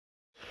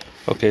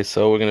Okay,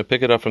 so we're going to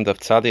pick it up from Daf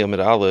Tzadi Amid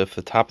Aleph,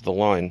 the top of the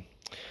line.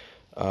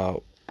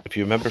 If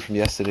you remember from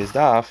yesterday's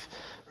Daf,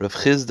 Rav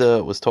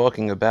Chizda was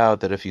talking about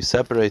that if you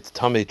separate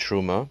Tamei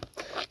Truma,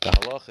 the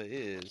halacha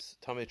is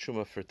Tamei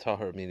Truma for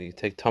Tahar, meaning you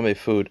take Tamei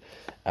food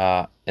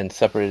and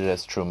separate it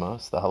as Truma.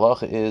 So the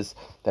halacha is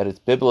that it's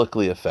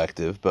biblically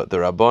effective, but the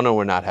Rabbanon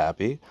were not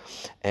happy.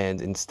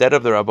 And instead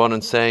of the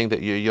Rabbanon saying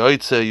that you're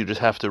Yoitze, you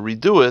just have to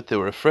redo it, they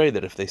were afraid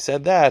that if they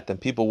said that, then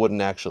people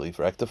wouldn't actually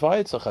rectify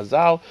it. So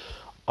Chazal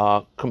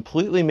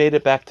completely made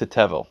it back to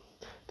Tevel.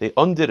 They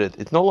undid it.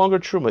 It's no longer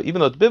Truma. Even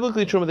though it's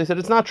biblically Truma, they said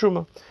it's not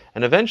Truma.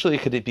 And eventually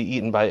could it be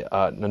eaten by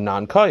a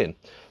non-Kayin.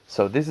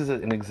 So this is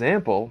an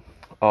example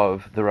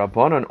of the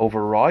Rabbanon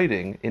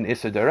overriding in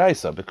Issa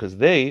Deraisa,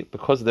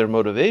 because of their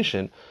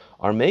motivation,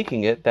 are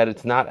making it that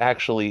it's not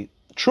actually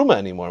Truma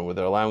anymore, where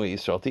they're allowing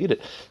Israel to eat it.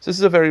 So this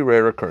is a very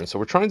rare occurrence. So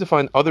we're trying to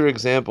find other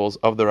examples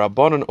of the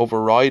Rabbanon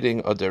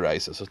overriding a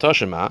Deraisa. So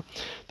Tashima,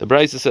 the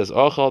Braisa says,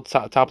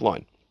 top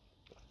line.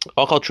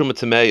 Achal truma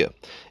tameya.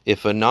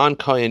 If a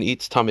non-kayan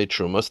eats tamei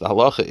trumas, the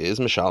halacha is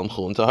mishalem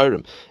chulin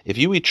taharim. If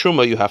you eat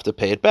truma, you have to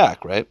pay it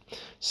back, right?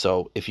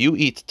 So if you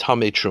eat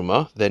tamei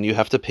truma, then you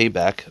have to pay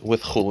back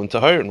with chulin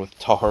taharim, with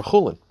tahar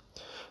chulin.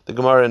 The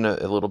Gemara in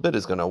a little bit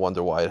is going to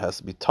wonder why it has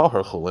to be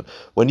tahar chulin.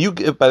 When you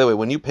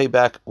pay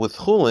back with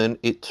chulin,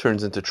 it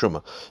turns into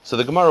truma. So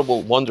the Gemara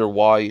will wonder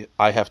why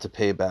I have to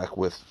pay back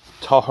with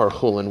tahar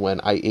chulin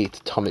when I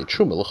ate tamei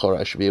truma.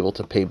 L'chora, I should be able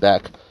to pay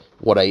back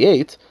what I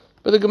ate.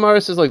 But the Gemara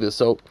says like this: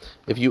 so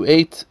if you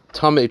ate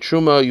tamei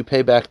truma, you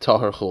pay back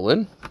tahar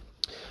chulin.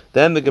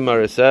 Then the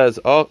Gemara says,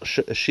 "Oh,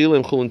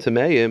 shilim chulin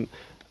tameim."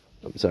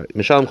 I'm sorry,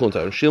 mishalim chulin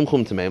tameim. Shilim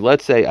chulin tameim.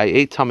 Let's say I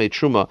ate tamei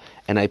truma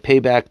and I pay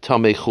back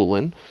tamei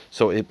chulin,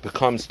 so it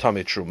becomes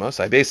tamei truma.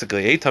 So I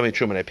basically ate tamei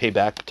truma and I pay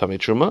back tamei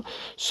truma.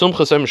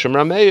 Sumcha says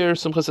Shemra Meir.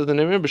 Sumcha says the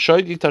name.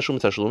 B'shoigig tashum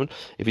tashlumin.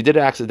 If you did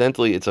it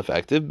accidentally, it's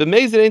effective.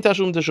 B'meiz it ain't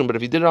tashum tashum. But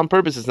if you did it on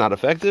purpose, it's not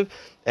effective,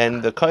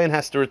 and the kohen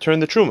has to return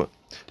the truma.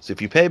 So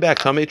if you pay back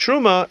tamei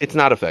truma, it's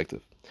not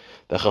effective.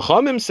 The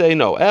Chachamim say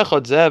no.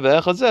 Echad zeh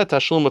ve'echad zeh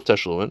tashlum of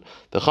tashlumin.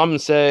 The Chachamim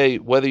say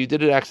whether you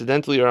did it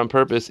accidentally or on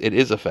purpose, it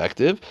is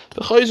effective.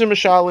 The Chayzer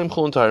mishalim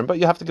chulin taharim, but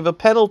you have to give a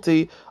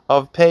penalty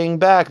of paying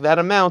back that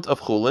amount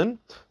of chulin.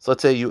 So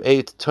let's say you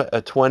ate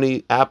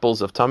 20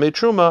 apples of tamei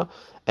truma,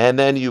 and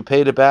then you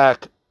paid it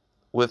back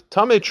with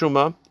tamei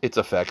truma. It's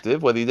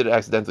effective whether you did it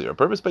accidentally or on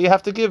purpose, but you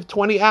have to give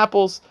 20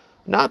 apples,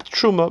 not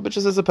truma, but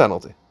just as a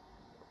penalty.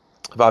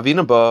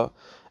 V'avina ba.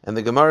 And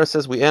the Gemara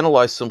says we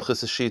analyze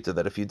Sumchis Shita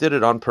that if you did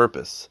it on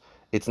purpose,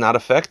 it's not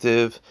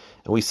effective.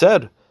 And we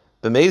said,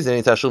 why is it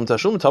not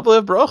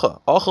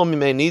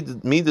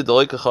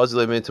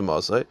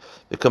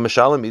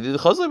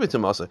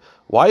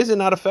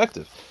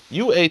effective?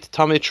 You ate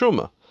Tamei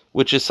Truma,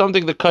 which is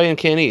something the Kayan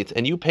can't eat,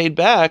 and you paid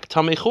back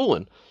Tamei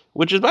Chulin,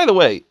 which is, by the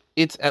way,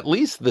 it's at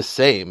least the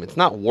same. It's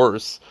not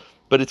worse.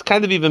 But it's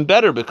kind of even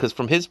better because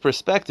from his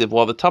perspective,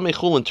 while the Tamei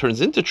Chulin turns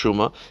into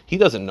Truma, he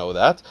doesn't know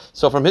that.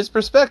 So from his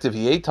perspective,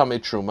 he ate Tamei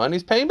Truma and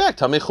he's paying back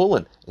Tamei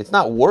Chulin. It's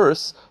not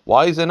worse.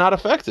 Why is it not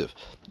effective?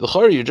 The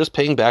Chari, you're just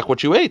paying back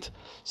what you ate.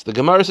 So the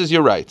Gemara says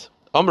you're right.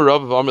 Amar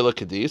Rav of Amar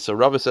Kadi. So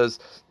Rav says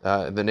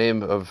the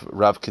name of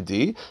Rav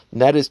Kadi,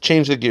 and that is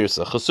change the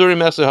girsa. Chasuri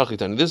Meser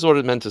Hachitani. This is what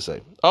it meant to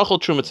say. Achol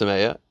Truma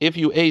Tameya. If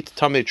you ate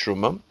Tamei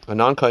Truma, a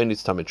non-kain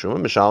eats Tamei Truma,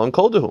 Mishalim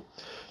Koldehu.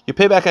 You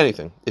pay back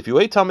anything. If you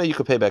ate Tamei, you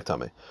could pay back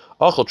Tamei.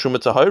 Achol Truma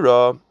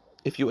Tahira.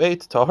 If you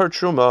ate Tahar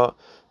Truma,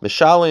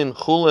 Mishalin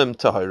Chulim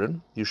Tahirin,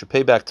 you should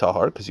pay back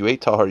Tahar, because you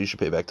ate Tahar, you should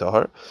pay back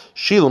Tahar.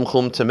 Shilim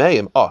Chum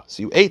Tameim.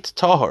 So you ate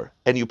Tahar,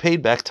 and you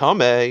paid back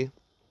Tamei.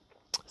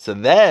 So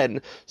then,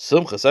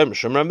 Sumchasayim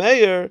Shemra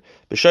Meir,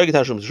 B'shagit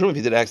Hashum Tashum, if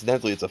you did it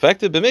accidentally, it's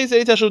effective.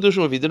 B'meizei Tashum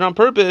Tashum, if you did it on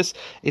purpose,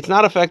 it's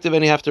not effective,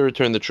 and you have to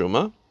return the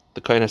Truma. The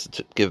kohen has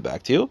to give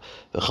back to you.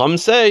 The Chum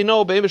say,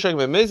 no, the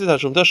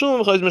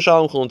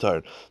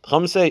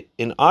Chum say,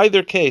 in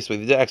either case,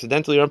 whether you did it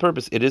accidentally or on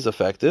purpose, it is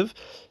effective,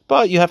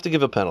 but you have to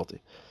give a penalty.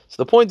 So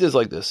the point is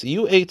like this: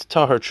 you ate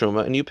Tahar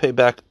Truma and you pay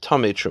back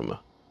Tamei Truma.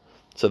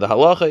 So the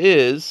halacha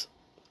is,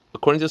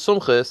 according to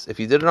Sumchis, if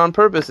you did it on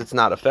purpose, it's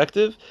not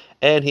effective,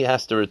 and he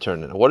has to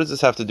return it. Now, what does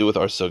this have to do with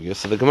our sugya?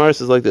 So the Gemara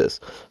says like this: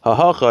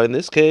 Hahacha, in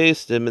this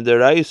case, the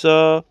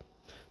Midaraisa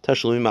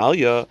Tashlumim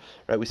Aliyah,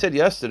 right? We said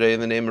yesterday in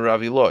the name of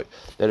Rav Eloi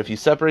that if you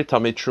separate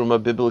Tamei Truma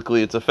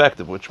biblically, it's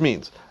effective. Which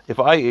means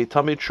if I ate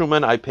Tamei Truma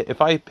and I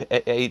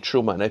ate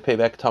Truma and I pay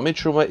back Tamei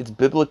Truma, it's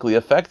biblically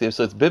effective.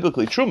 So it's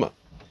biblically Truma.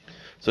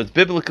 So it's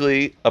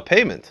biblically a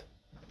payment.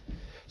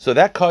 So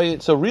that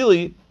Kayin, so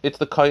really, it's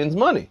the Kayin's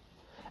money.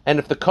 And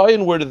if the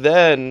Kayin were to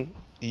then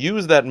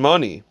use that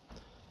money,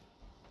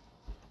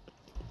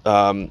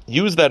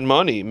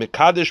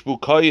 Mekadesh bu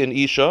Kayin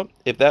Isha,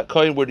 if that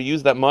Kayin were to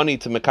use that money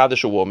to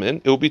Mekadesh a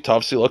woman, it would be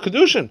Tavsila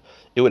Kedushin.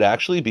 It would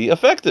actually be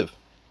effective.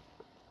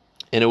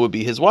 And it would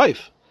be his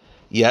wife.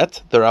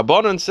 Yet, the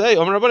Rabbanan say,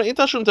 the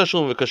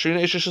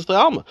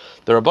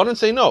Rabbanan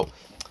say no.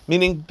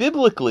 Meaning,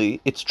 biblically,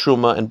 it's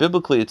Truma, and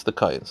biblically, it's the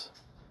Kayins.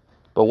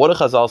 But what do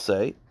Chazal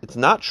say? It's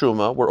not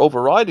Truma, we're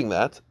overriding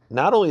that.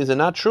 Not only is it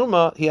not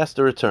Truma, he has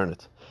to return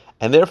it.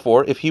 And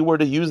therefore, if he were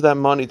to use that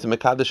money to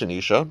mekadesh an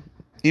isha,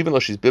 even though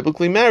she's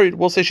biblically married,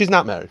 we'll say she's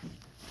not married.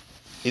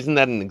 Isn't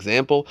that an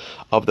example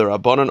of the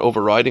Rabbanan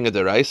overriding a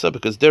deraisa?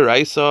 Because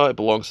deraisa, it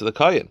belongs to the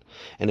Kayin.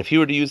 And if he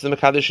were to use the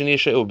Mekadesh and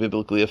Isha, it would be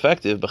biblically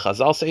effective, but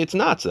Chazal say it's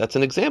not. So that's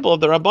an example of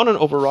the Rabbanan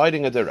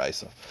overriding a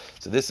deraisa.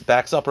 So this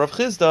backs up Rav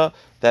Chizda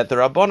that the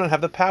Rabbanan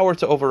have the power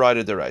to override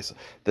a deraisa.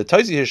 The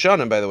Tozi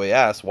Hishanim, by the way,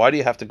 asks, why do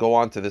you have to go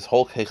on to this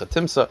whole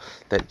Kechatimsa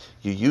that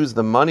you use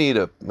the money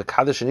to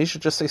Mekadesh and Isha?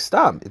 Just say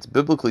Stam. It's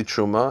biblically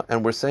Truma,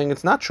 and we're saying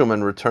it's not Truma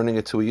and returning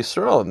it to a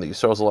Yisrael, and the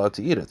Yisrael is allowed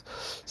to eat it.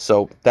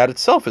 So that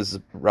itself is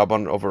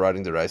Rabbanan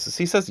overriding the deraisa.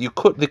 He says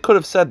they could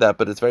have said that,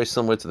 but it's very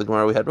similar to the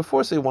Gemara we had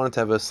before, so he wanted to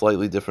have a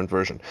slightly different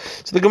version.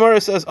 So the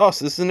Gemara says, so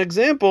this is an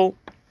example.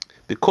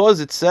 Because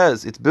it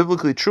says it's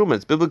biblically truma,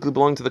 it's biblically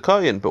belonging to the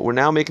Kohen, but we're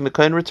now making the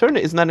Kohen return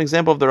it. Isn't that an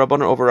example of the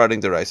Rabbanan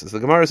overriding the deraisa? The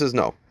Gemara says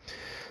no.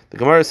 The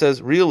Gemara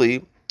says,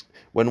 really,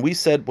 when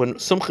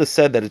Sumcha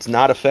said that it's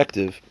not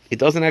effective, it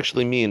doesn't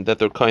actually mean that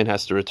the Kohen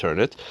has to return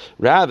it.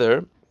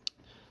 Rather,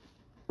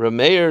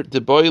 Rameir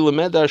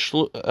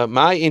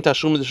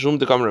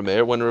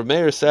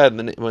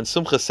said, when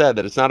Sumcha said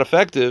that it's not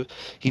effective,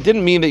 he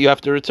didn't mean that you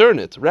have to return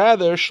it.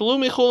 Rather,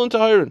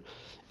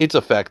 it's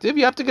effective,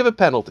 you have to give a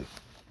penalty.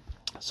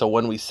 So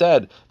when we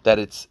said that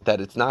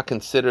it's not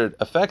considered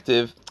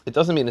effective, it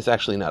doesn't mean it's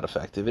actually not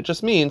effective. It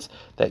just means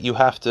that you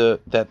have to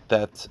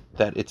that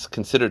it's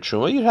considered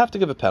truma. You have to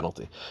give a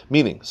penalty.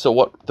 Meaning, so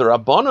what the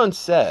Rabbanan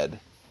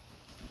said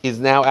is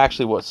now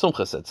actually what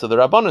Sumcha said. So the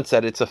Rabbanan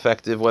said it's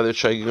effective whether it's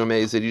shogeg or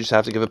mezid, you just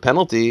have to give a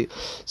penalty.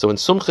 So when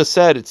Sumcha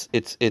said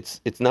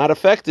it's not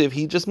effective,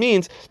 he just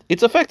means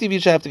it's effective, you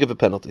just have to give a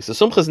penalty. So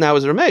Sumcha's now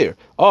is Rameir.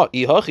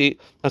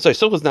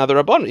 Sumcha's now the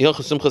Rabbanan.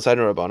 Sumcha's side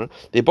and Rabbanan.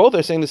 They both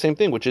are saying the same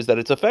thing, which is that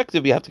it's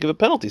effective, you have to give a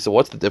penalty. So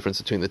what's the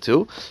difference between the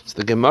two? So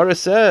the Gemara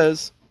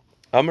says,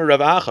 Amar Rav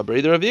Acha,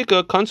 Breder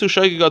Ravika, Kansu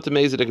shogeg got to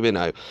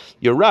mezid.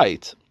 You're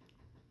right.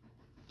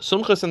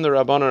 Sumchas and the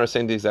Rabbanan are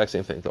saying the exact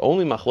same thing. The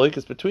only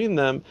machlokes between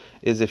them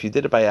is if you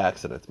did it by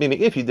accident.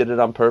 Meaning, if you did it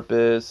on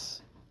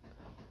purpose,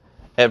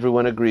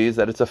 everyone agrees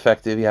that it's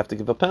effective, you have to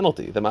give a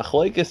penalty. The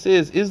machlokes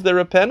is there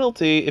a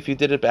penalty if you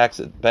did it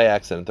by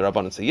accident? The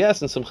Rabbanan say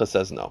yes, and Sumchas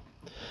says no.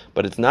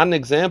 But it's not an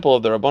example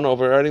of the Rabbanan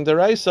overriding the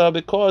deraisa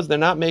because they're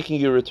not making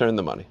you return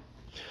the money.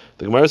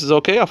 The Gemara says,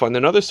 okay, I'll find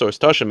another source.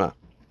 Tashema.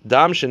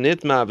 Dam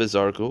shenitma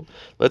v'zarku.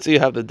 Let's say you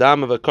have the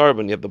dam of a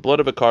carbon, you have the blood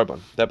of a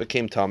carbon. That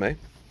became tameh.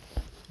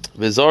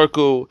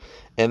 Vizarku,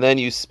 and then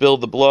you spill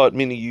the blood,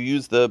 meaning you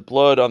use the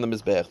blood on the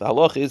mizbech. The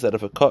halach is that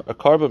if a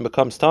carbon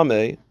becomes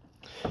tameh,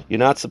 you're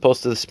not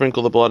supposed to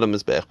sprinkle the blood on the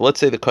mizbech. But let's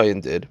say the kohen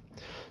did.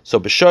 So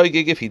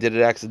b'shogeg, if he did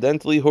it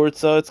accidentally,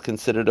 hortza, it's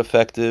considered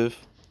effective.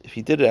 If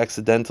he did it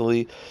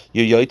accidentally,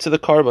 you're yoy to the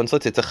carbon. So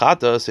let's say it's a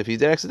chatas. If he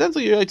did it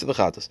accidentally, you're yoy to the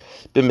chatas.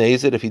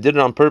 B'mezid, if he did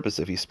it on purpose,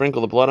 if he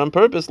sprinkled the blood on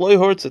purpose, loy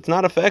hortz, it's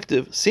not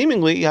effective.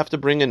 Seemingly, you have to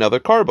bring another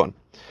carbon.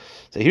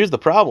 So here's the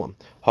problem.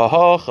 The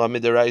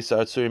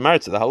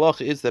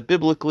halach is that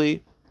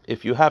biblically,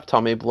 if you have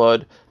tamei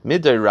blood,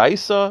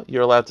 midiraisa,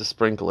 you're allowed to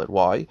sprinkle it.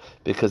 Why?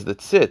 Because the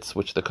tzitz,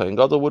 which the kohen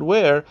gadol would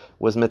wear,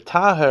 was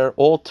metaher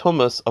all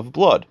tumas of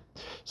blood.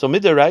 So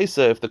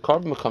midiraisa, if the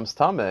carbon becomes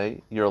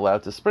tamei, you're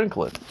allowed to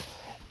sprinkle it.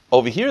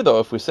 Over here, though,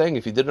 if we're saying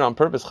if you did it on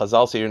purpose,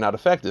 Chazal say you're not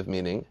effective,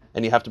 meaning,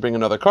 and you have to bring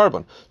another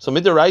carbon. So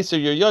midiraisa,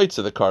 you're yoy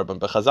to the carbon,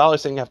 but Chazal are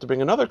saying you have to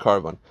bring another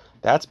carbon.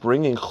 That's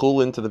bringing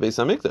chul into the Beis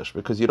Hamikdash,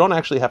 because you don't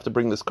actually have to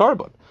bring this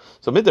carbon.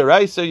 So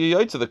midiraisa, you're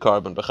yoy to the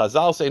carbon, but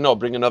Chazal say no,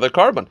 bring another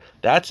carbon.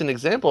 That's an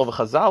example of a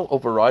Chazal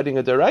overriding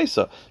a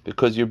deraisa,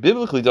 because you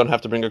biblically don't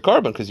have to bring a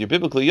carbon, because you're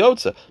biblically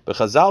yotza. But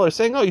Chazal are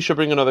saying, oh, you should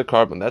bring another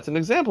carbon. That's an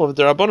example of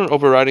the Rabbanan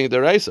overriding a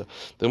deraisa.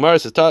 The Gemara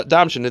says, Dam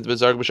shenit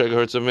bezarg b'shogeg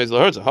hortza v'mezid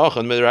l'hortza.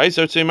 Hachan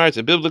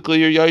midiraisa biblically,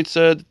 you're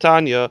yotza,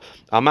 Tanya,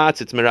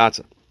 amatz, it's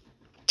miratza.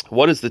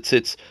 What does the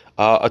tzitz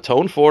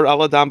atone for? It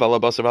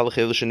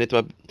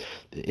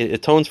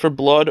atones for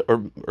blood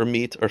or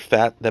meat or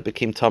fat that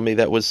became tummy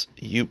that was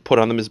you put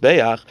on the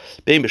mizbeach.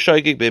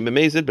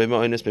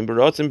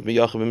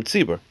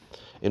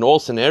 In all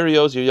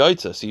scenarios, you're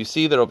yotza. So you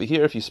see that over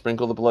here, if you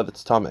sprinkle the blood,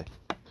 it's tummy.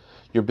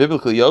 You're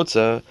biblically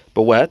yotza,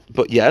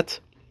 but yet.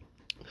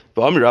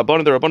 The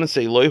Rabbanan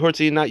say loy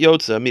hortzi not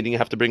yotza, meaning you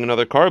have to bring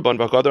another carbon.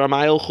 But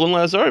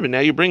now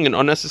you bring an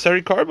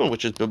unnecessary carbon,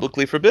 which is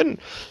biblically forbidden.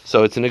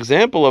 So it's an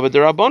example of a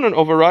Rabbanan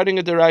overriding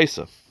a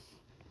deraisa.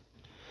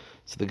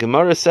 So the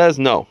Gemara says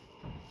no.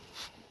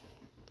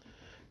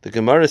 The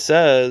Gemara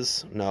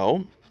says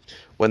no.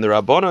 When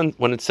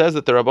it says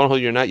that the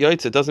Rabbanan you're not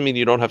yotza, it doesn't mean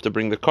you don't have to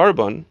bring the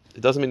carbon.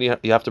 It doesn't mean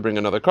you have to bring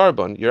another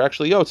carbon. You're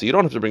actually yotza. You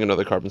don't have to bring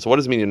another carbon. So what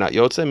does it mean you're not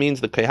yotza? It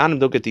means the kohanim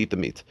don't get to eat the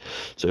meat.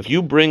 So if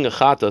you bring a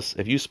chatas,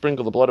 if you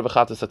sprinkle the blood of a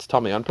chatas that's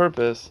tummy on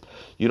purpose,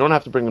 you don't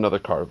have to bring another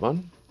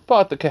carbon.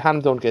 But the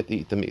kohanim don't get to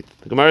eat the meat.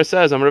 The Gemara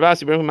says, oh, but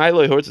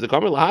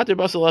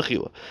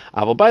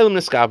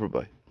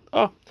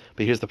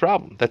here's the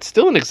problem. That's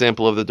still an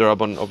example of the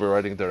Rabbanan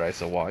overriding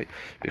deraisa. Why?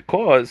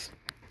 Because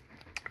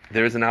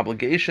there is an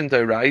obligation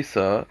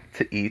deraisa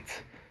to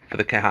eat, for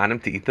the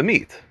kohanim to eat the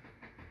meat.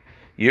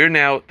 You're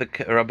now, the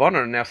Rabbanan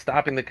are now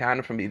stopping the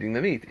Kahanim from eating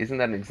the meat. Isn't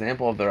that an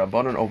example of the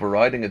Rabbanan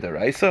overriding a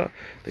deraisa?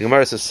 The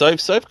Gemara says,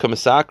 Soif,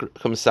 kamisakra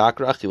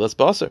achilas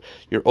basar.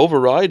 You're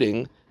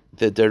overriding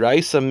the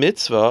deraisa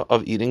mitzvah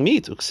of eating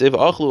meat. Uksiv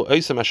achlu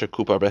oisam asher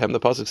kupar behem. The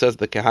pasuk says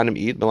the Kahanim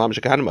eat, malam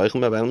shekahanim eichel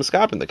me'bailim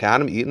miskapen. The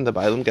Kahanim eat and the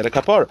bailim get a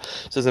kapara.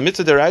 So it's a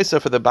mitzvah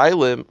deraisa for the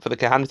bailim, for the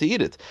Kahanim to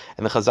eat it.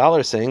 And the Chazal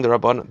are saying, the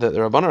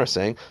Rabbanan are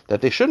saying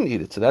that they shouldn't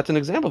eat it. So that's an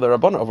example. The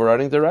Rabbanan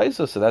overriding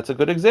deraisa. So that's a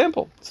good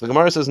example. So the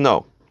Gemara says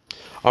no.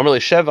 We're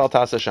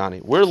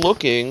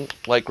looking,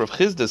 like Rav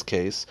Chizda's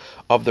case,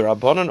 of the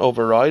Rabbanan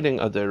overriding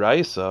a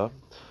deraisa,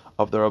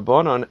 of the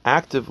Rabbanan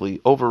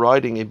actively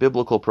overriding a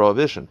biblical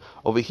prohibition.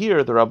 Over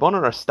here, the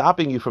Rabbanan are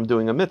stopping you from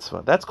doing a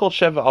mitzvah. That's called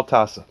Sheva al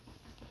Tasa.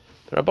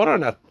 The Rabbanan are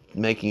not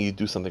making you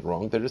do something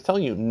wrong. They're just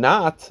telling you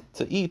not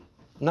to eat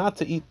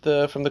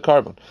from the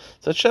carbon.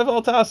 So it's Sheva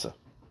al Tasa.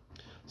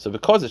 So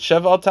because it's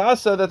Sheva al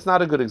Tasa, that's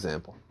not a good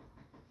example.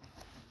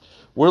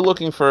 We're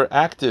looking for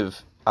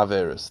active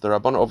averis. The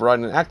Rabbanan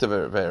overriding an active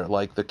aver,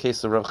 like the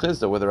case of Rav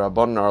Chizda, where the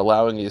Rabbanan are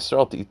allowing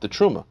Yisrael to eat the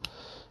truma.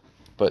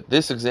 But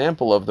this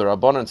example of the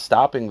Rabbanan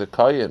stopping the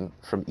Kohen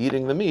from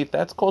eating the meat,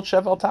 that's called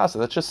Shevel Tasa.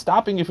 That's just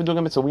stopping you from doing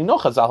a mitzvah. We know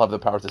Chazal have the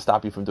power to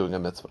stop you from doing a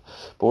mitzvah.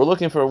 But we're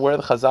looking for where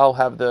the Chazal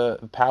have the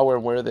power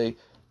and where they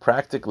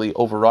practically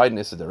override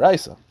Nisa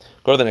Deraisa.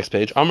 Go to the next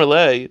page. Amr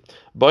Lei,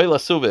 Boila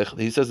Suvich,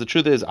 he says the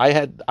truth is,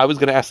 I was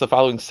going to ask the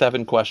following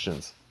 7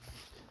 questions.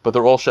 But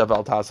they're all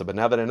Shevel Tasa. But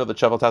now that I know that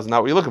Shevel Tasa is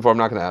not what you're looking for, I'm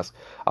not going to ask.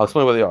 I'll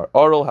explain what they are.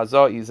 Oral,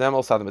 Hazah,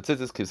 Izemel, Sadam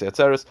Etzitzis, Kivsei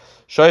Atzeres,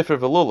 Shaifer,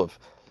 Velulav.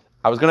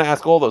 I was going to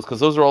ask all those because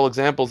those are all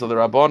examples of the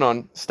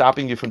Rabbanon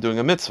stopping you from doing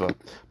a mitzvah.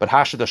 But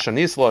Hashida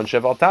Shanisla and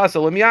Shevel Tasa,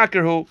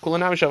 Lemiyakirhu,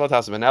 Kulanami Shevel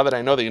Tasa. But now that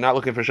I know that you're not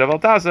looking for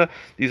Shevel Tasa,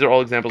 these are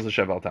all examples of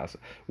Shevel Tasa.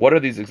 What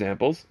are these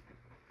examples?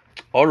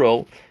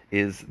 Oral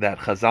is that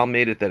Chazal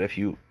made it that if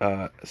you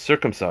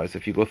circumcise,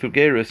 if you go through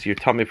Gerus, you're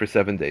Tameh for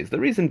 7 days. The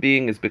reason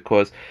being is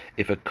because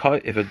if a guy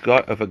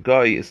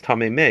is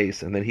Tameh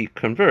Meis and then he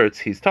converts,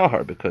 he's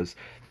Tahar because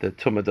the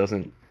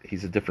Tumah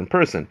he's a different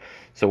person.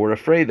 So we're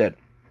afraid that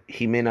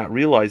he may not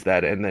realize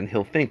that, and then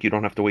he'll think you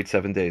don't have to wait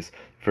 7 days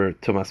for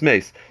Tumas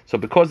Meis. So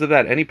because of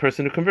that, any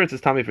person who converts is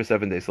Tameh for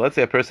 7 days. So let's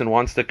say a person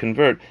wants to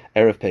convert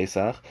Erev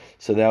Pesach.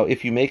 So now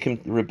if you make him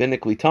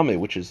rabbinically Tameh,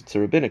 which is it's a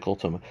rabbinical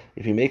Tumah,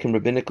 if you make him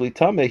rabbinically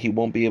Tameh, he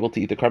won't be able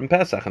to eat the Karban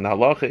Pesach. And the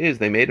halacha is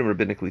they made him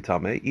rabbinically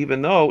Tameh,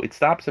 even though it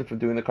stops him from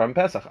doing the Karban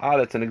Pesach.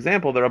 That's an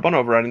example. The Rabbanan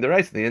overriding the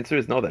rice. The answer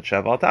is no, that's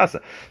Shevel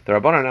Tasa. The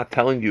Rabbanan are not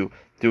telling you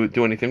to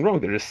do anything wrong.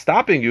 They're just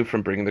stopping you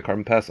from bringing the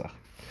Karban Pesach.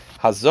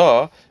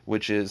 Hazah,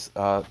 which is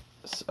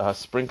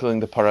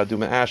sprinkling the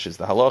paraduma ashes.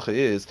 The halacha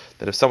is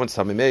that if someone's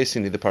tamei meis,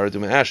 you need the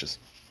paraduma ashes.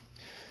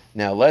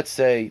 Now, let's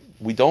say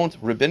we don't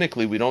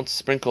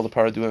sprinkle the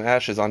paraduma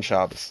ashes on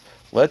Shabbos.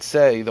 Let's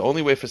say the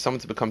only way for someone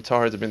to become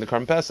tahar to bring the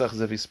Karban Pesach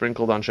is if he's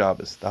sprinkled on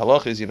Shabbos. The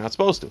halacha is you're not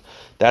supposed to.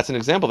 That's an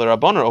example. The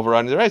Rabbanan are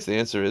overriding the rights. The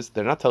answer is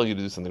they're not telling you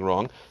to do something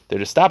wrong. They're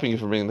just stopping you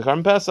from bringing the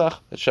Karban Pesach.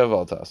 It's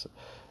Shevel Tasa.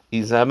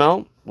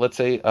 Izamel, let's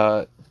say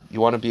you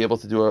want to be able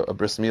to do a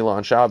bris milah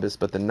on Shabbos,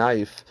 but the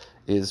knife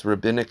is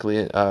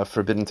rabbinically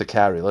forbidden to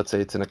carry. Let's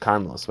say it's in a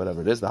karmelis,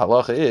 whatever it is. The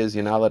halacha is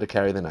you're not allowed to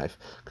carry the knife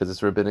because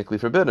it's rabbinically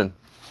forbidden.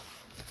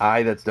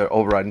 That's their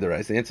overriding the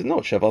rights. The answer,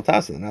 no, Shevel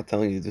Tasa. They're not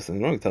telling you to do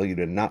something wrong. They're telling you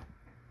to not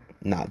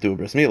do a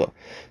bris milah.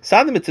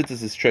 Sadam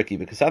Metzitzis is tricky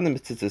because Sadam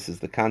Metzitzis is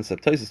the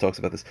concept. Tosfos talks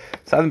about this.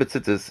 Sadam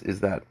Metzitzis is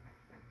that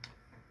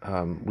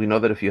we know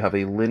that if you have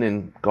a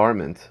linen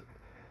garment,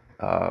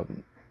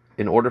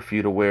 in order for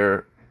you to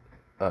wear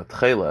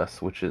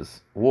tcheles, which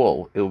is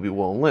wool, it will be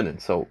wool and linen.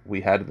 So we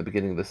had at the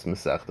beginning of this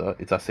Masechta,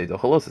 it's asay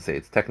dochalos,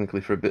 it's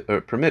technically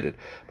permitted,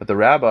 but the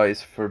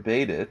rabbis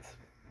forbade it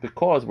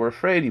because we're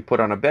afraid you put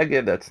on a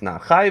beged that's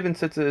not chayiv in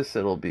tzitzis,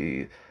 it'll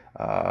be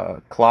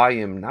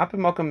klayim not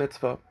b'makom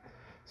mitzvah.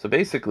 So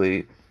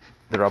basically,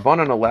 the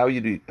Rabbanan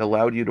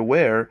allowed you to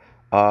wear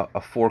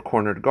a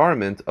four-cornered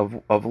garment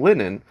of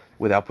linen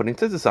without putting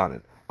tzitzis on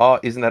it.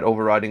 Isn't that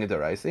overriding a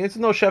deraisa? The answer is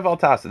no, Shevel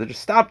Tasa.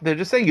 They're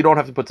just saying you don't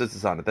have to put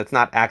tzitzis on it. That's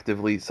not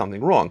actively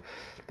something wrong.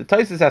 The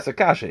Tosfos asks a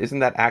kasha, isn't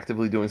that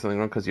actively doing something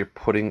wrong because you're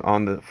putting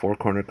on the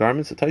four-cornered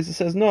garments? The Tosfos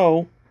says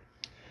no.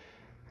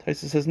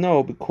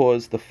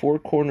 Because the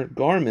four-cornered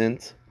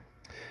garment,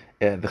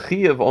 the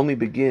chiyuv only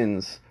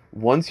begins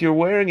once you're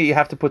wearing it, you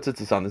have to put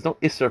tzitzis on. There's no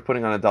isser of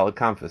putting on a dalet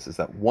kanfus. Is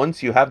that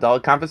once you have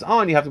dalet kanfus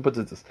on, you have to put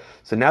tzitzis.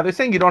 So now they're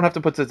saying you don't have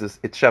to put tzitzis.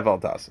 It's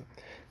Shevel Tasa.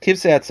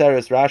 Kivsei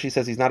Atzeres, Rashi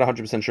says he's not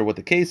 100% sure what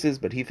the case is,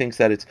 but he thinks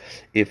that it's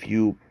if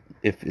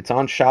it's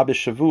on Shabbos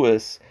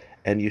Shavuos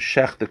and you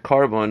shech the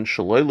carbon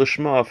shaloi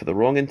lishma for the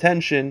wrong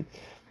intention,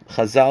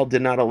 Chazal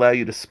did not allow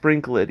you to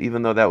sprinkle it,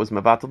 even though that was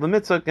Mavatal the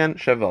Mitzvah, again,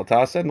 Shevel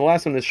Tasa. And the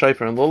last one is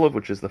Shofar and Lulav,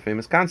 which is the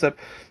famous concept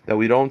that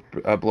we don't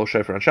blow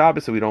Shofar on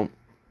Shabbos, so we don't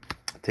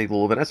take the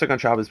Lulav and Esrog on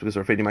Shabbos because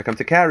we're afraid you might come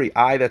to carry.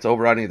 That's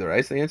overriding the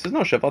rice. The answer is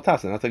no, Shevel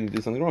Tasa. They're not telling you to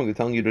do something wrong. They're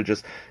telling you to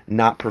just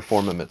not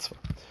perform a mitzvah.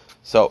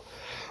 So,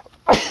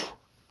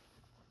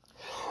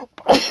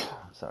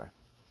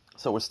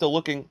 So we're still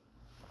looking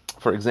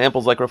for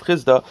examples like Rav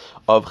Chizda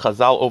of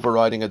Chazal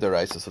overriding a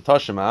deraisa. So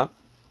Tashema,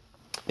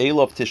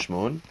 Elov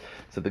Tishmun,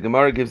 So the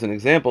Gemara gives an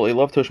example. A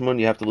love tushmun,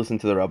 you have to listen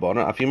to the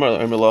Rabbana.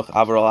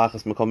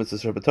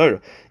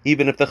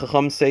 Even if the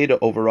Chacham say to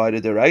override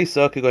a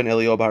deraisa, could go in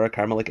Elio Har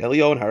Karmel, like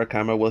Elio and Har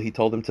Karmel, well, he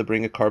told him to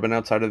bring a carbon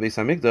outside of the Beis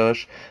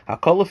Hamikdash.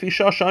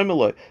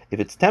 If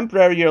it's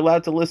temporary, you're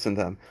allowed to listen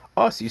to them.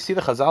 Oh, so you see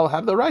the Chazal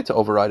have the right to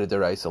override a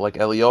deraisa, like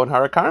Elio and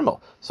Har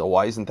Karmel. So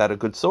why isn't that a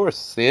good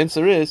source? The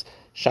answer is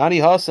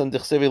Shani Hasan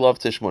Dichsevi Love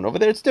Tishmun. Over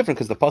there it's different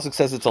because the pasuk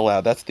says it's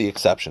allowed. That's the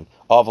exception.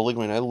 I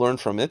learned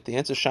from it. The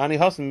answer is Shani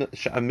Hasan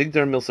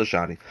Migdar Milsa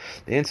Shani.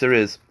 The answer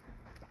is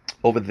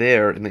over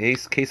there in the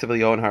case of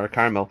Elio and Har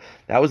Karmel.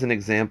 That was an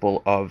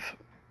example of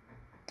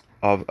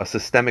a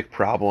systemic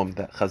problem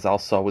that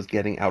Chazal saw was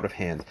getting out of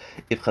hand.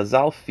 If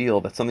Chazal feel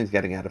that something's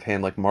getting out of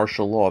hand, like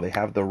martial law, they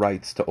have the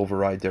rights to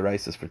override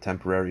deraises for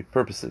temporary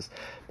purposes.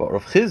 But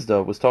Rav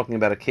Chizda was talking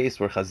about a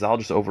case where Chazal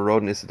just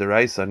overrode an Issa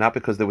deraisa, not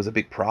because there was a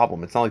big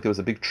problem. It's not like there was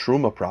a big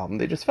truma problem.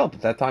 They just felt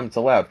at that time it's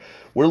allowed.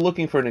 We're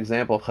looking for an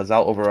example of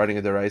Chazal overriding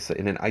a deraisa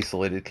in an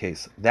isolated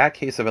case. That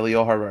case of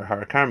Eliyahu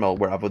Har Karmel,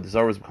 where Avodah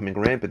Zarah was becoming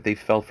rampant, they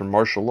felt for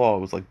martial law.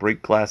 It was like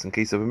break glass in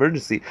case of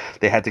emergency.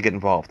 They had to get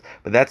involved.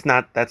 But that's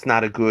not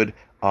a good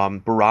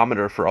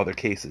barometer for other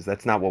cases.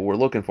 That's not what we're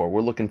looking for.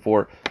 We're looking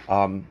for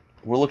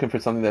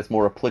something that's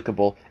more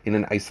applicable in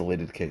an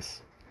isolated case.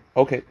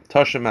 Okay,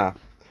 Tashema.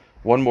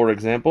 One more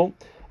example.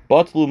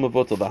 Batlu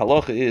Mavutal. The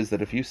halacha is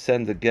that if you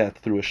send a get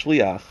through a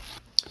shliach,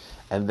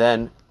 and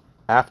then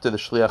after the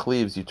shliach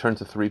leaves, you turn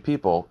to three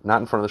people, not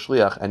in front of the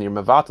shliach, and you're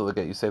mevatel the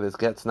get. You say this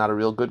get's not a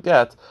real good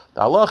get.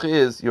 The halacha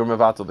is you're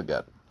mevatel the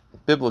get.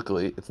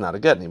 Biblically, it's not a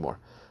get anymore.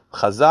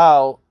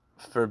 Chazal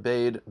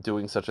forbade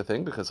doing such a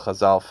thing because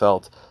Chazal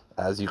felt,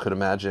 as you could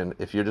imagine,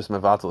 if you're just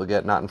mevatel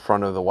get not in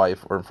front of the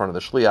wife or in front of the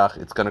shliach,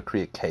 it's going to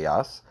create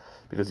chaos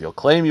because you'll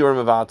claim you were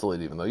mevatel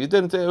it even though you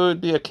didn't. It would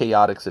be a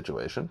chaotic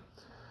situation.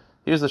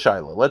 Here's the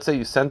shaila. Let's say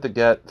you sent the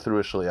get through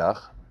a shliach,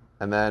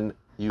 and then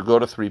you go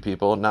to three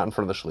people, not in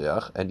front of the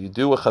shliach, and you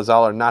do what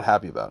Chazal are not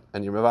happy about,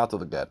 and you're mevatel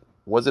the get.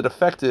 Was it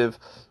effective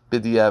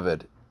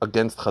b'diavad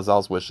against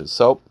Chazal's wishes?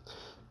 So,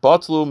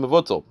 batlu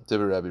mevutel.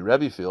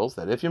 Rebbe feels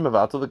that if you're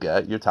mevatel the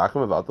get, you're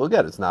talking mevatel the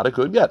get. It's not a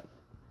good get.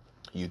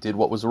 You did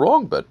what was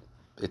wrong, but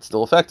it's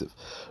still effective.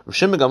 Rav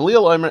Shimon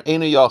Gamliel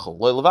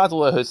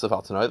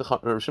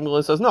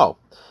says no.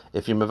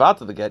 If you're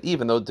mevatel the get,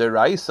 even though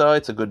deraisa,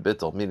 it's a good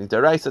bittul, meaning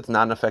deraisa, it's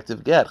not an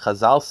effective get.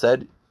 Chazal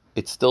said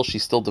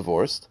she's still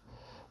divorced.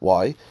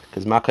 Why?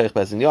 Because makayich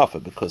bezin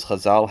yafa. Because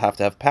Chazal have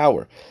to have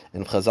power,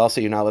 and if Chazal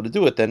say you're not allowed to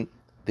do it, then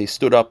they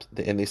stood up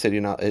and they said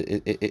you're not.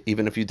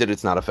 Even if you did,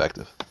 it's not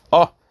effective.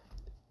 Oh,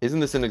 isn't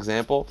this an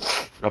example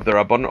of the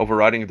Rabbanan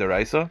overriding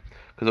deraisa?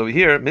 Because over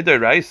here,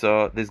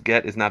 midiraisa, this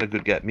get is not a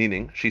good get,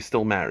 meaning she's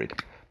still married.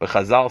 But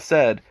Chazal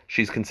said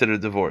she's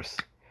considered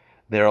divorced.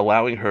 They're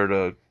allowing her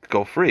to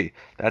go free.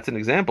 That's an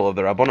example of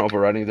the Rabbanan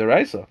overriding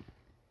deraisa.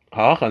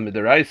 Ha'achan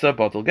midiraisa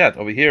batel get.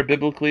 Over here,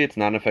 biblically, it's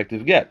not an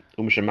effective get.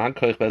 But Chazal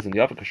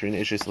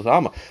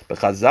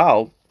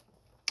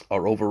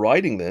are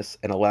overriding this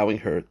and allowing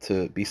her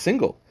to be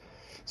single.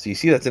 So you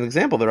see, that's an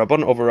example. The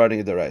Rabbanan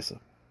overriding a deraisa.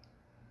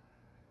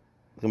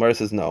 The Gemara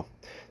says no.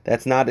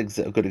 That's not a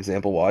good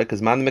example. Why?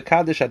 Because man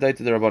mekadesh adai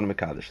to the Rabbanan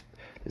mekadesh.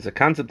 There's a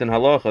concept in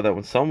halacha that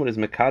when someone is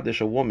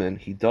mekadesh a woman,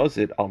 he does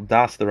it al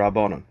das the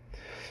Rabbanan.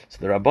 So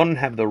the Rabbanan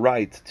have the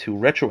right to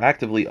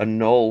retroactively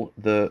annul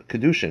the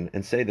kedushin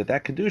and say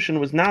that kedushin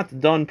was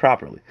not done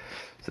properly.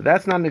 So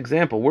that's not an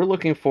example. We're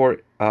looking for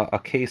a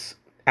case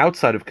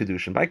outside of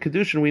kedushin. By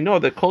kedushin, we know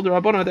that kol the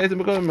Rabbanan adai to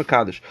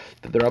mekadesh.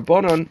 That the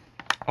Rabbanan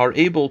are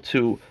able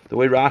to, the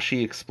way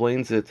Rashi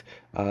explains it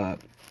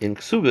in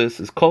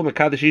Ksubis, is kol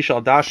mekadesh ish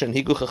al dashen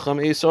higu chacham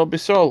esor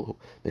b'sol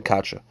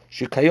mekadsha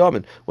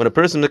shikayamin. When a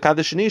person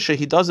mekadesh an isha,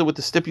 he does it with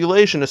the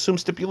stipulation, assume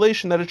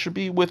stipulation that it should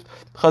be with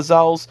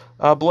Chazal's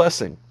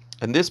blessing.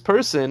 And this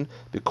person,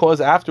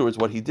 because afterwards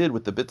what he did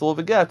with the bittul of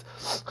a get,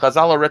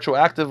 Chazal are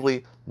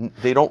retroactively,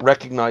 they don't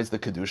recognize the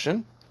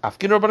kedushin,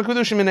 afkin rabban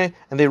kedushin minei,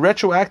 and they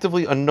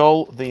retroactively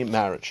annul the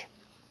marriage.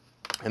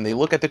 And they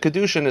look at the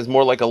kedushin as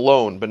more like a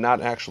loan, but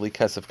not actually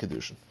kesef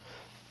kedushin.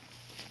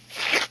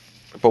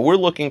 But we're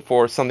looking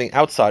for something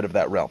outside of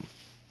that realm.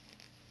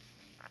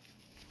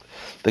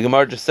 The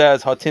Gemara just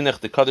says,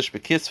 "Hatinech the kaddish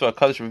bekisva,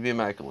 kaddish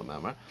b'biyah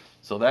ma'akel."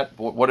 So that,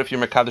 what if you're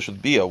mekadesh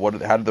with biyah?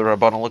 How did the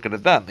Rabbanan look at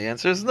it then? The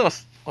answer is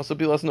nus. Also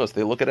be less nus.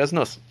 They look at it as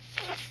nus.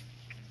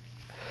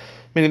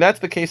 Meaning that's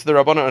the case of the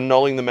Rabbanan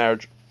annulling the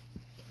marriage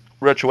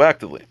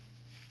retroactively.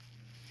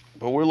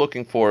 But we're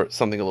looking for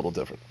something a little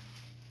different.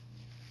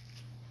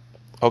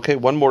 Okay,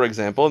 one more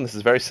example, and this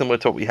is very similar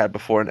to what we had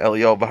before in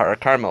Eliyahu Har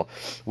Karmel,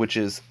 which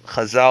is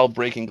Chazal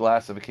breaking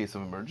glass of a case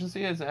of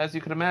emergency. As you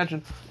can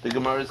imagine, the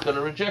Gemara is going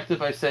to reject it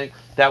by saying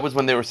that was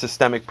when there were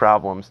systemic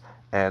problems,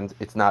 and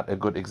it's not a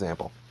good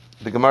example.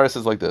 The Gemara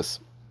says like this: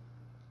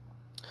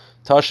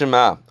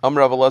 Tashima,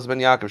 Amr Rav Elazar ben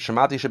Yaakov,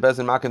 Shemati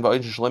shebezdin makin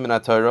va'oin sheshlim min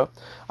haTorah.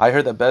 I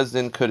heard that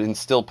Bezdin could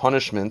instill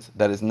punishment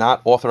that is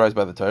not authorized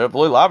by the Torah,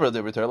 v'lo lavra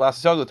de Torah,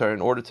 last the Torah,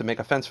 in order to make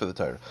offense for the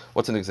Torah.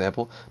 What's an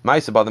example?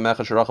 Ma'aseh ba the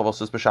mechash sherachav al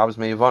sus b'Shabbos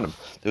me'Yevanim.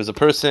 There was a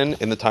person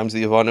in the times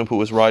of the Yevanim who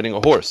was riding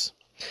a horse,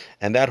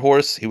 and that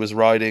horse he was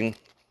riding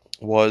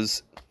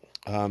was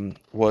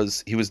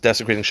he was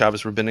desecrating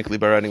Shabbos rabbinically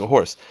by riding a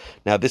horse.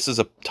 Now, this is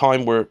a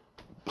time where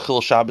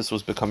Chil Shabbos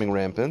was becoming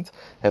rampant.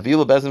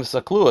 Havila Bezin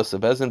V'Saklua, so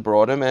Bezin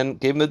brought him and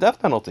gave him the death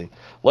penalty.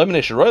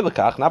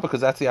 Not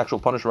because that's the actual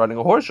punishment riding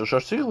a horse,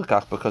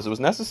 because it was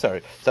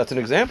necessary. So that's an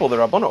example, the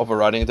Rabbana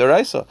overriding the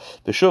Deraisa.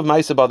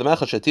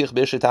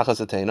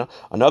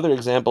 Another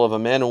example of a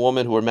man and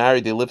woman who were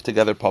married, they lived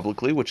together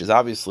publicly, which is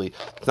obviously,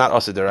 it's not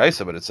Asa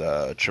Deraisa, but it's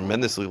a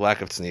tremendously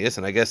lack of tznius,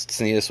 and I guess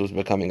tznius was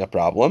becoming a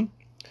problem.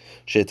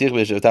 And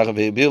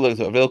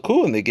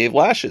they gave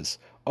lashes.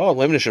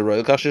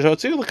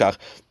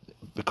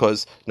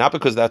 Because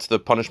that's the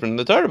punishment in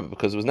the Torah, but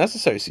because it was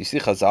necessary. So you see,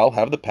 Chazal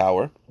have the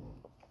power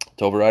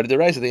to override the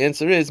Deraisa. The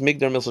answer is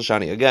Migdar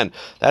Milsashani. Again,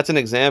 that's an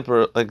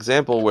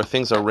example where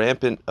things are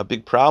rampant, a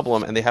big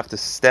problem, and they have to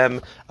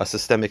stem a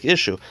systemic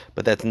issue.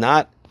 But that's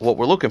not what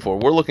we're looking for.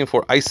 We're looking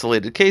for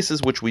isolated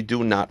cases, which we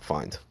do not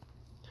find.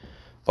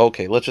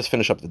 Okay, let's just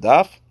finish up the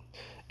daf.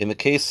 In the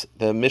case,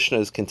 the Mishnah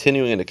is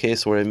continuing in a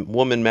case where a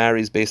woman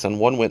marries based on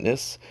one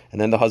witness,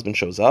 and then the husband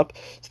shows up.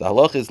 So the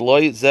halach is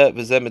loy zeh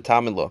v'zeh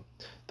metamin lo.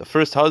 The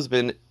first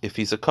husband, if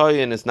he's a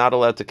kohen, is not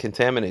allowed to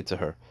contaminate to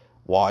her.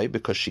 Why?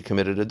 Because she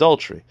committed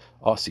adultery.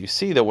 Oh, so you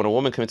see that when a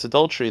woman commits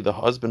adultery, the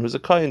husband who's a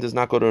kohen does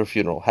not go to her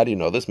funeral. How do you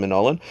know this?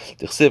 Minolan.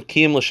 The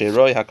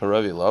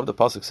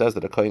pasuk says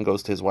that a kohen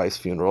goes to his wife's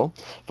funeral.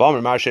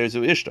 But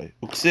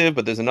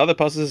there's another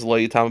pasuk says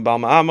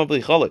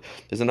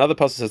there's another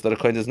pasuk says that a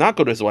kohen does not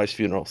go to his wife's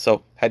funeral.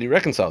 So how do you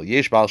reconcile? How do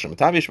you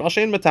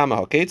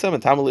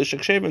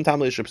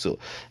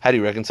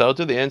reconcile it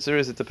to? The answer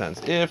is it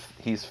depends. If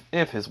his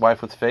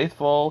wife was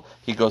faithful,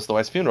 he goes to the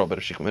wife's funeral. But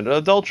if she committed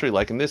adultery,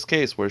 like in this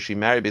case where she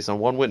married based on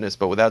one witness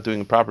but without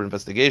doing a proper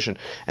investigation,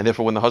 and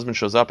therefore when the husband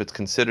shows up it's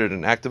considered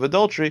an act of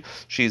adultery,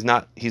 he's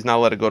not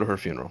allowed to go to her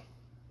funeral.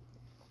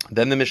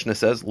 Then the Mishnah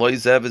says, the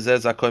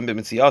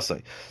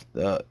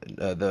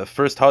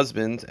first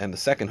husband and the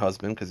second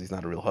husband, because he's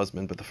not a real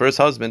husband, but the first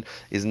husband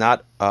does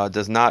not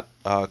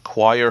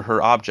acquire her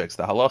objects.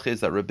 The halach is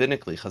that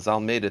rabbinically, Chazal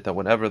made it that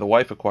whenever the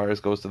wife acquires,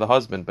 goes to the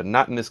husband, but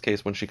not in this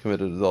case when she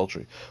committed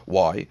adultery.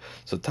 Why?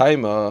 So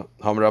Taima,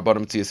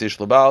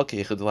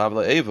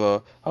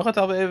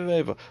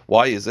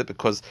 why is it?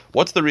 Because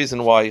what's the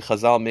reason why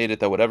Chazal made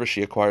it that whatever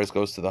she acquires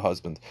goes to the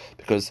husband?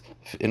 Because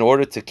in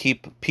order to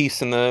keep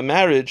peace in the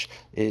marriage,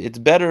 it's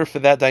better for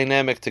that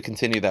dynamic to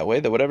continue that way,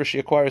 that whatever she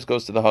acquires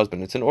goes to the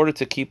husband. It's in order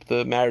to keep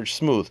the marriage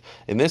smooth.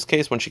 In this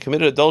case, when she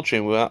committed adultery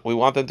and we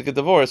want them to get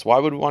divorced, why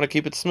would we want to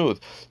keep it smooth?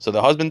 So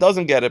the husband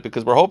doesn't get it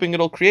because we're hoping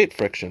it'll create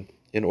friction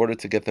in order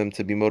to get them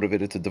to be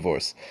motivated to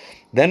divorce.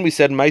 Then we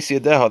said, Maisi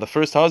Adeha, the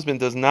first husband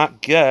does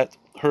not get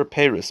her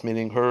peiros,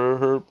 meaning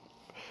her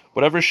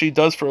whatever she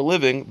does for a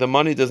living, the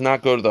money does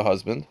not go to the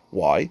husband.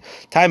 Why?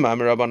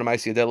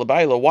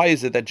 Why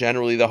is it that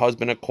generally the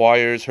husband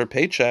acquires her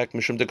paycheck?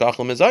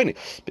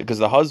 Because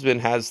the husband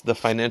has the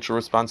financial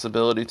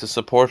responsibility to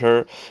support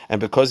her,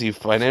 and because he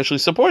financially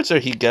supports her,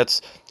 he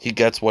gets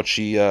what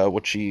she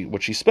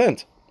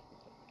spent.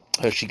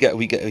 He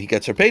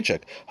gets her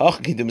paycheck.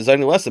 But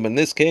in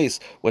this case,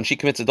 when she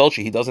commits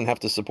adultery, he doesn't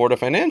have to support her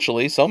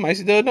financially. So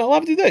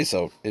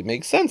it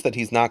makes sense that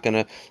he's not going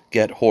to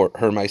get her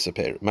maisa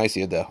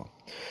adeha.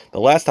 The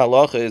last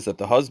halacha is that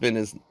the husband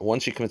is,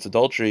 once she commits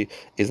adultery,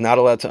 is not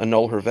allowed to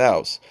annul her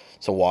vows.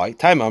 So why?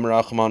 What's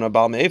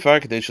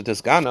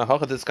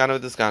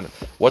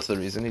the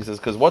reason? He says,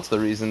 because what's the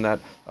reason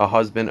that a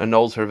husband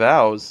annuls her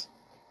vows?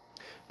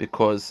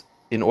 Because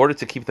in order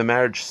to keep the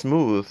marriage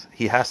smooth,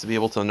 he has to be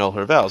able to annul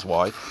her vows.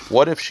 Why?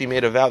 What if she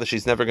made a vow that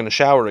she's never going to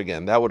shower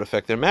again? That would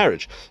affect their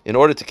marriage. In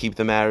order to keep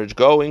the marriage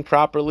going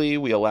properly,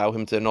 we allow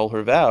him to annul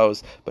her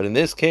vows. But in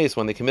this case,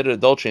 when they committed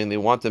adultery and they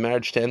want the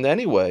marriage to end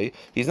anyway,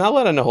 he's not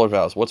allowed to annul her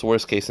vows. What's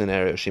worst case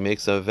scenario? She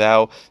makes a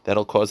vow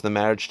that'll cause the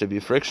marriage to be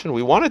friction.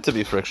 We want it to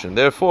be friction.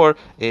 Therefore,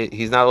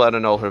 he's not allowed to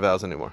annul her vows anymore.